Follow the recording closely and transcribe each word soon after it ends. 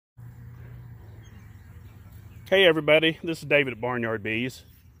Hey everybody, this is David at Barnyard Bees.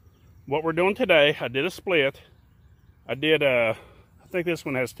 What we're doing today, I did a split. I think this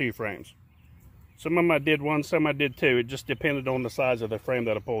one has 2 frames. Some of them I did 1, some I did 2. It just depended on the size of the frame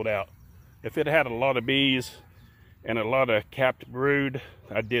that I pulled out. If it had a lot of bees and a lot of capped brood,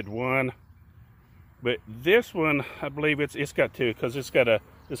 I did 1. But this one, I believe it's got 2, because it's got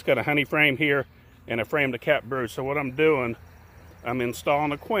a honey frame here and a frame to cap brood. So what I'm doing, I'm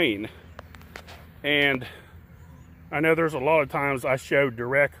installing a queen. And I know there's a lot of times I show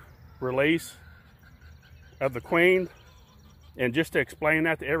direct release of the queen, and just to explain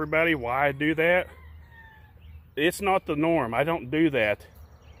that to everybody why I do that, it's not the norm. I don't do that.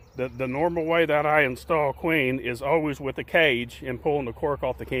 The normal way that I install queen is always with a cage and pulling the cork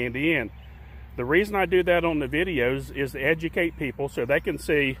off the candy end. The reason I do that on the videos is to educate people so they can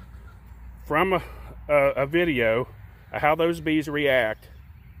see from a video how those bees react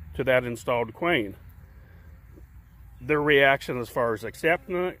to that installed queen. Their reaction as far as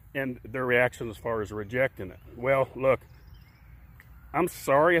accepting it and their reaction as far as rejecting it. Well, look, I'm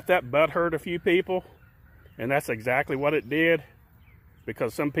sorry if that butt hurt a few people, and that's exactly what it did,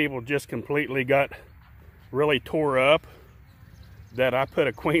 because some people just completely got really tore up that I put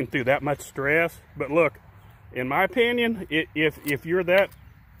a queen through that much stress. But look, in my opinion, if you're that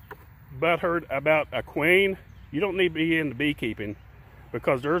butthurt about a queen, you don't need to be into beekeeping,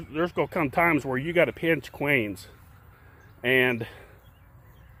 because there's gonna come times where you got to pinch queens. And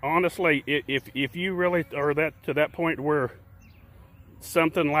honestly, if you really are to that point where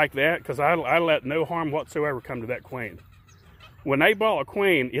something like that, because I let no harm whatsoever come to that queen. When they ball a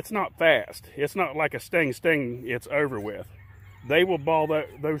queen, it's not fast. It's not like a sting, it's over with. They will ball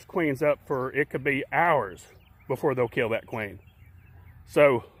those queens up for, it could be hours before they'll kill that queen.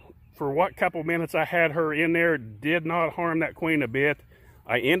 So for what couple minutes I had her in there, did not harm that queen a bit.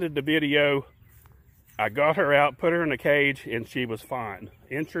 I ended the video. I got her out, put her in a cage, and she was fine.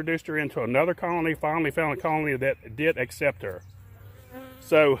 Introduced her into another colony, finally found a colony that did accept her.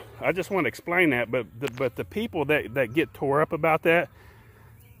 So I just want to explain that, but the people that get tore up about that,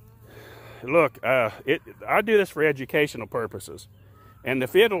 look, I do this for educational purposes. And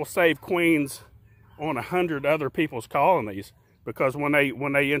if it'll save queens on 100 other people's colonies, because when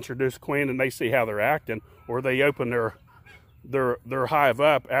they introduce queen and they see how they're acting, or they open their hive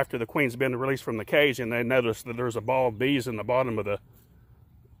up after the queen's been released from the cage and they notice that there's a ball of bees in the bottom of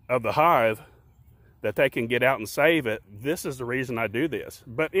the hive, that they can get out and save it. This is the reason I do this.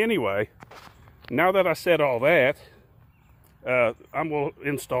 But anyway, now that I said all that, I'm going to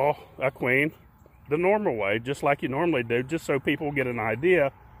install a queen the normal way, just like you normally do, just so people get an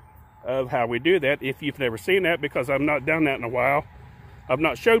idea of how we do that. If you've never seen that, because I've not done that in a while, I've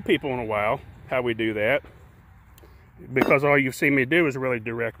not showed people in a while how we do that, because all you've seen me do is really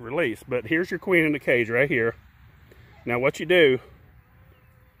direct release. But here's your queen in the cage right here. Now what you do,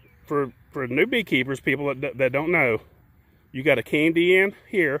 for new beekeepers, people that don't know, you got a candy end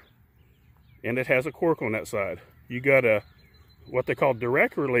here, and it has a cork on that side. You got a, what they call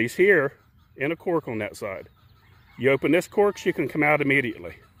direct release here, and a cork on that side. You open this cork, she can come out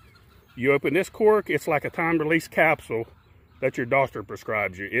immediately. You open this cork, it's like a time release capsule that your doctor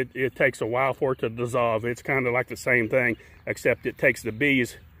prescribes you. It takes a while for it to dissolve. It's kind of like the same thing, except it takes the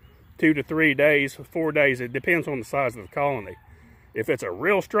bees 2 to 3 days, 4 days. It depends on the size of the colony. If it's a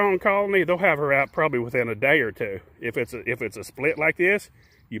real strong colony, they'll have her out probably within a day or 2. If it's a split like this,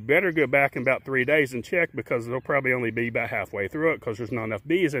 you better go back in about 3 days and check, because they'll probably only be about halfway through it, because there's not enough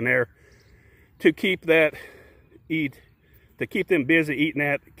bees in there to keep them busy eating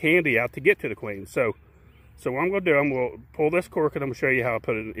that candy out to get to the queen. So what I'm going to do, I'm going to pull this cork and I'm going to show you how I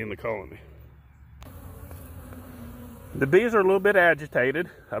put it in the colony. The bees are a little bit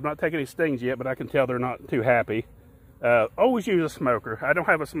agitated. I've not taken any stings yet, but I can tell they're not too happy. Always use a smoker. I don't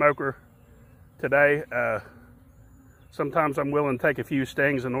have a smoker today. Sometimes I'm willing to take a few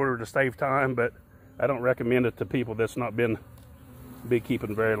stings in order to save time, but I don't recommend it to people that's not been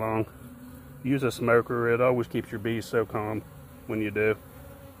beekeeping very long. Use a smoker. It always keeps your bees so calm when you do.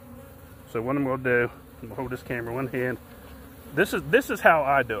 So what I'm going to do, I'm going to hold this camera in one hand. This is how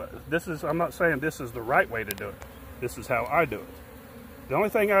I do it. I'm not saying this is the right way to do it. This is how I do it. The only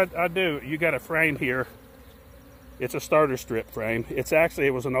thing I do, you got a frame here. It's a starter strip frame.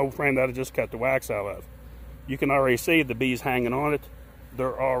 It was an old frame that I just cut the wax out of. You can already see the bees hanging on it.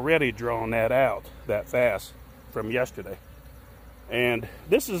 They're already drawing that out that fast from yesterday. And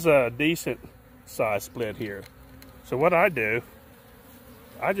this is a decent size split here. So what I do,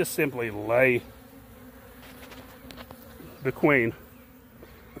 I just simply lay the queen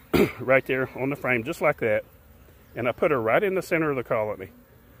right there on the frame, just like that. And I put her right in the center of the colony.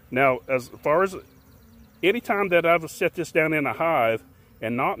 Now, as far as anytime that I've set this down in a hive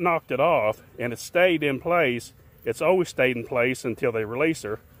and not knocked it off and it stayed in place, it's always stayed in place until they release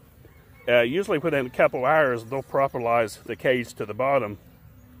her. Usually within a couple hours, they'll properlize the cage to the bottom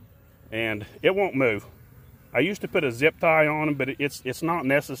and it won't move. I used to put a zip tie on them, but it's not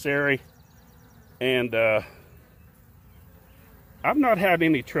necessary. And I've not had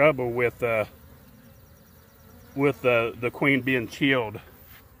any trouble with the queen being chilled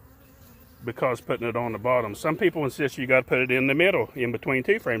because putting it on the bottom. Some people insist you got to put it in the middle, in between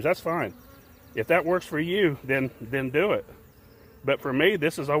two frames. That's fine. If that works for you, then do it. But for me,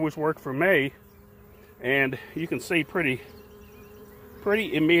 this has always worked for me. And you can see pretty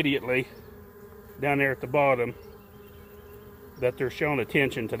immediately down there at the bottom that they're showing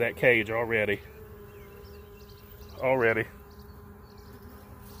attention to that cage already,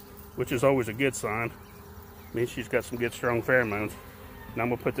 which is always a good sign. Means she's got some good strong pheromones. Now I'm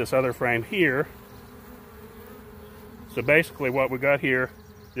gonna put this other frame here. So basically what we got here,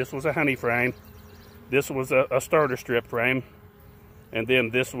 this was a honey frame, this was a starter strip frame, and then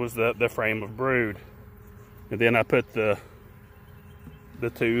this was the frame of brood. And then I put the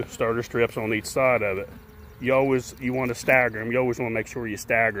two starter strips on each side of it. You want to stagger them. You always want to make sure you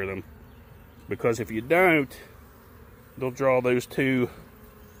stagger them, because if you don't, they'll draw those two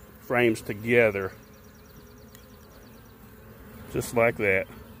frames together just like that.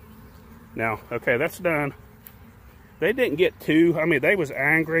 Now, okay, that's done. They didn't get too, I mean, they was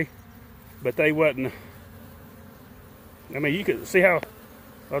angry, but they wasn't, I mean, you can see how,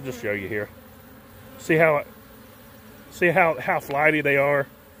 I'll just show you here. See how flighty they are.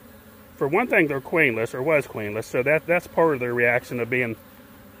 For one thing, they're queenless, or was queenless, so that's part of their reaction of being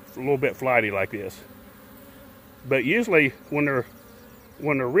a little bit flighty like this. But usually, when they're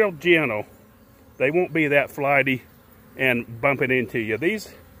real gentle, they won't be that flighty and bumping into you.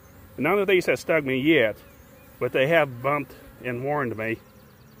 None of these have stung me yet, but they have bumped and warned me.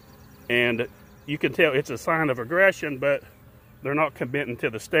 And you can tell it's a sign of aggression, but they're not committing to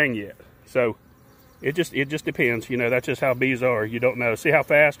the sting yet. So it just depends, you know, that's just how bees are. You don't know. See how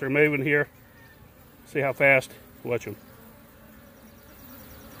fast they're moving here? See how fast? Watch them.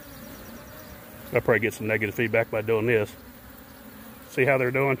 I'll probably get some negative feedback by doing this. See how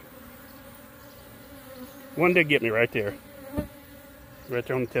they're doing? One did get me right there. Right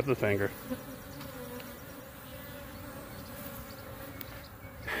there on the tip of the finger.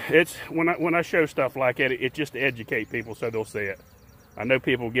 It's when I show stuff like that, it's just to educate people so they'll see it. I know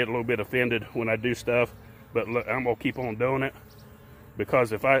people get a little bit offended when I do stuff, but look, I'm gonna keep on doing it,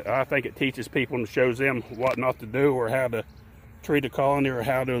 because if I think it teaches people and shows them what not to do, or how to treat a colony, or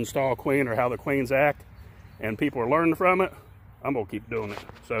how to install a queen, or how the queens act, and people are learning from it, I'm gonna keep doing it.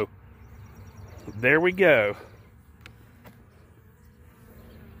 So there we go.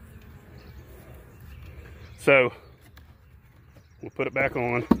 So we'll put it back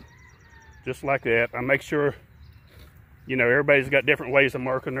on just like that. I make sure, you know, everybody's got different ways of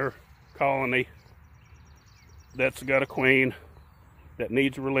marking their colony that's got a queen that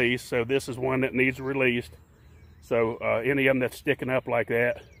needs release. So this is one that needs released. So any of them that's sticking up like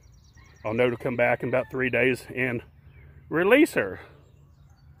that, I'll know to come back in about 3 days and release her.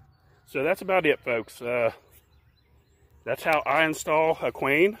 So that's about it, folks. That's how I install a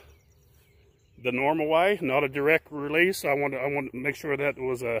queen, the normal way, not a direct release. I want to make sure that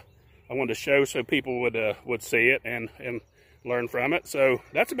was I wanted to show so people would see it and learn from it. So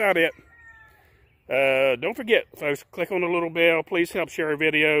that's about it. Don't forget, folks, click on the little bell. Please help share our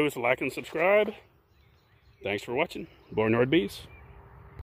videos, like and subscribe. Thanks for watching. Barnyard Bees.